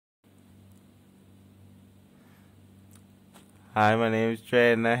Hi, my name is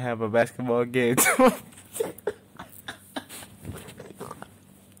Trey, and I have a basketball game.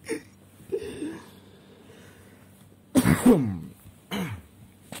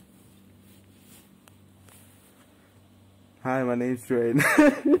 Hi, my name's Trey.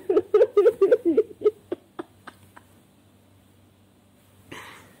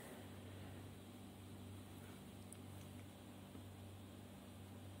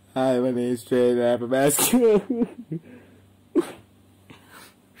 Hi, my name's Trey, and I have a basketball.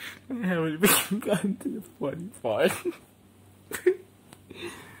 I haven't even gotten to the funny part.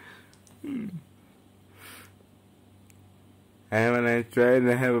 Hi, my name's Trey, and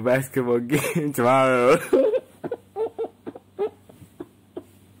I have a basketball game tomorrow.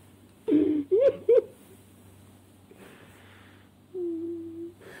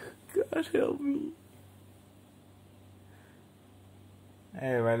 God help me.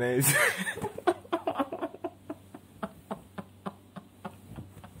 Hey, my name's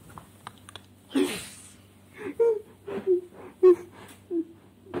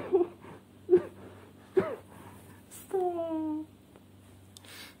Stop.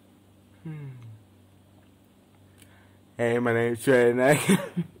 Hey, my name's Trey, and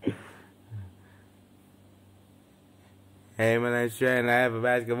Hey, my name's Trey, and I have a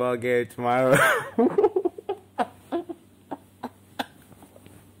basketball game tomorrow.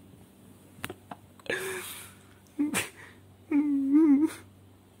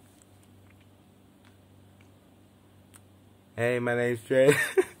 Hey, my name's Trey.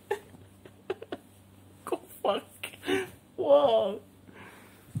 Go fuck. Whoa.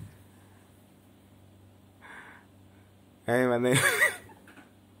 Hey, my name.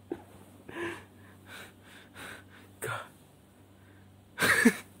 God.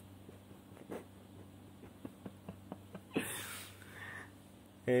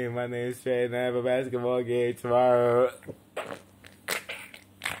 Hey, my name's Trey, and I have a basketball game tomorrow.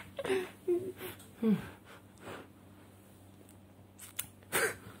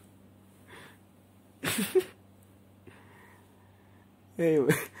 Hey,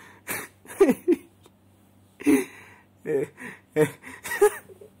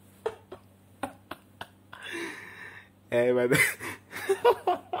 hey, my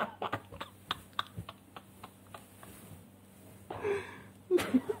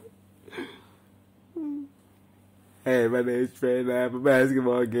Hey, my name's Trey, and I have a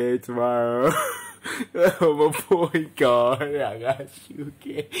basketball game tomorrow. I'm a point guard. I got you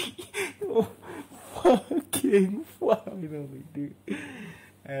again. Fucking finally, dude.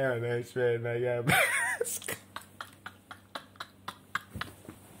 Hey, my name's Trey, and I got a basketball.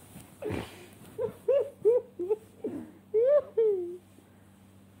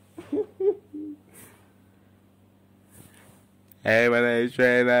 Hey, my name's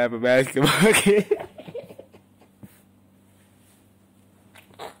Trey, and I have a basketball game.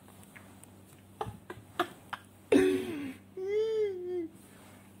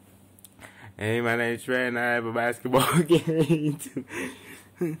 Hey, my name's Trey, and I have a basketball game.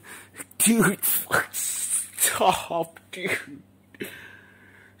 Dude, fuck, stop, dude.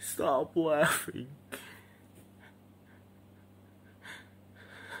 Stop laughing.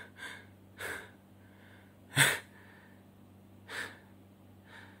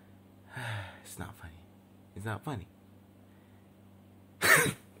 It's not funny. It's not funny.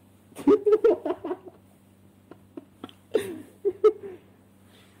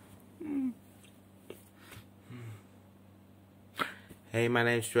 Hey, my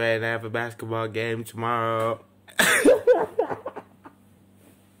name's Trey, and I have a basketball game tomorrow.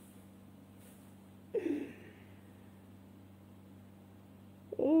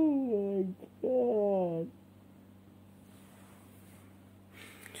 Oh my God.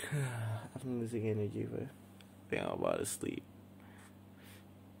 I'm losing energy, but I think I'm about to sleep.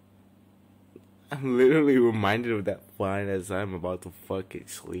 I'm literally reminded of that line as I'm about to fucking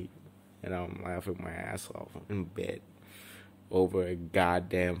sleep. And I'm laughing my ass off in bed over a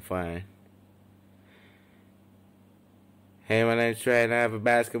goddamn fine. Hey, my name's Trey, and I have a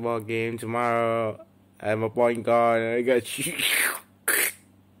basketball game tomorrow. I'm a point guard, and I got you.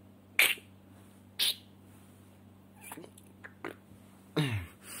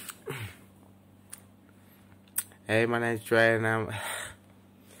 Hey, my name's Trey, and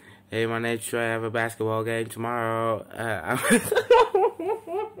Hey, my name's Trey. I have a basketball game tomorrow.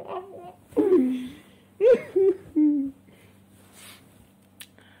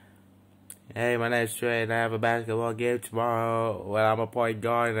 Hey, my name's Trey, and I have a basketball game tomorrow. Well, I'm a point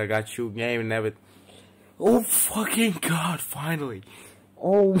guard, and I got shoot game and everything. Oh, fucking God, finally.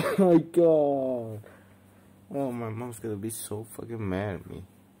 Oh, my God. Oh, my mom's gonna be so fucking mad at me.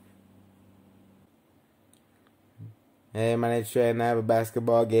 Hey, my name's Trey and I have a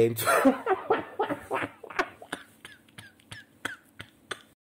basketball game.